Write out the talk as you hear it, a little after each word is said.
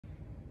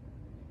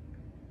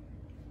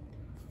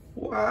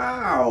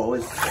Wow,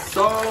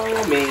 so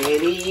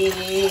many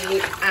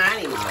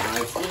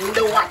animals in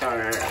the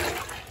water.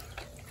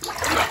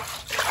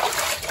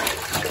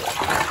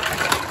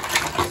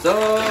 So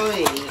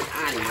many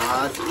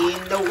animals in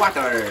the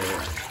water.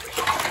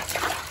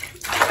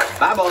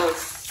 Bubbles.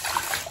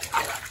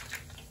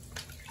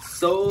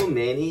 So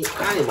many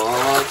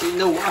animals in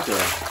the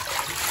water.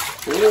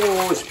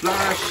 Oh,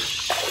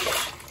 splash.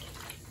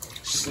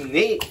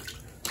 Snake.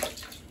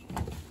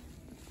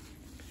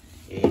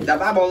 In the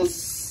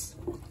bubbles.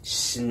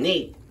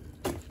 Snake.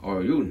 Oh,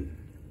 yun.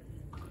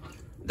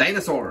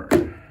 Dinosaur.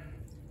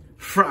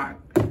 Frog.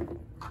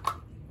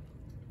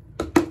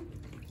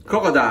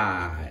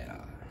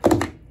 Crocodile.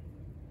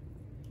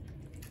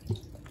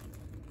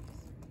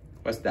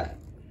 What's that?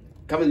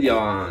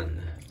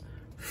 Chameleon.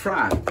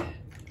 Frog.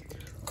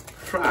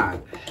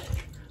 Frog.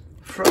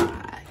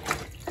 Frog.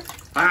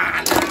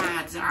 Ah,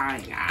 that's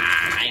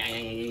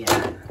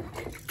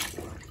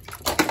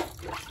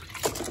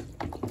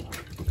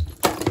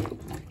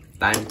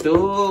time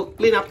to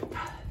clean up.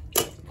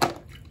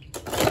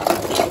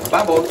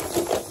 Bubbles.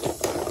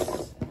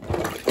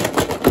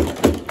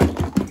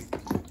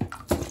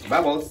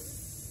 Bubbles.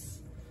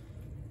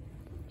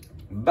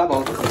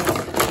 Bubbles.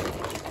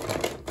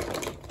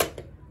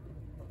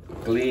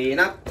 Clean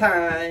up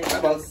time.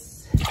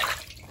 Bubbles.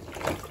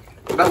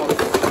 Bubbles.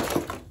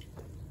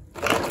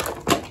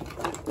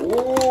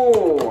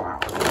 Oh, wow.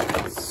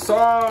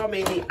 So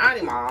many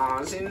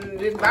animals in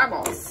the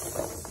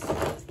bubbles.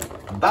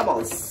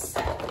 Bubbles.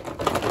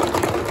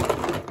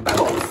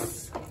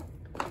 Bubbles.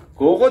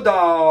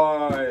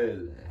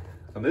 Crocodile.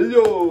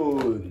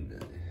 Chameleon.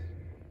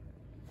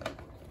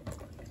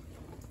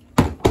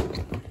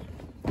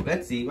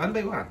 Let's see one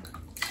by one.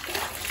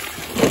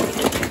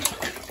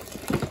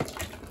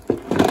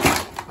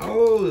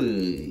 Oh,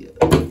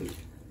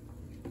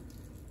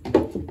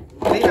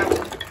 clean up.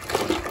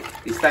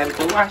 It's time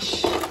to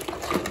wash.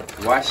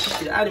 Wash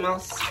the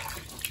animals.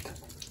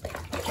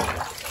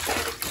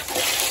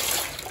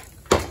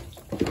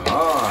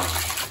 Oh,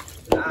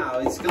 now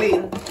it's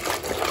clean.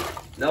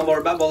 No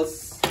more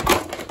bubbles.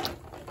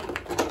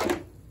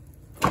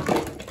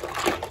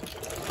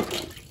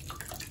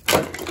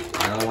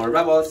 No more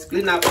bubbles.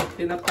 Clean up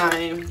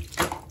time.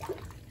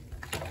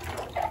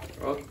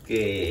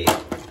 Okay.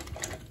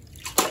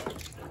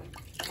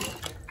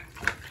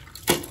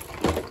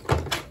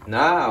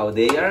 Now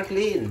they are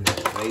clean,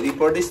 ready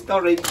for the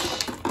storage.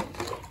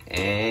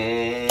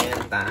 And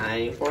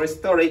time for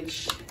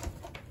storage.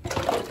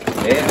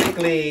 Very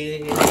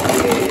clean.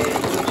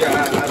 Good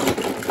job.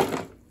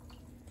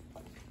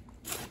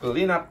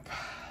 Clean up.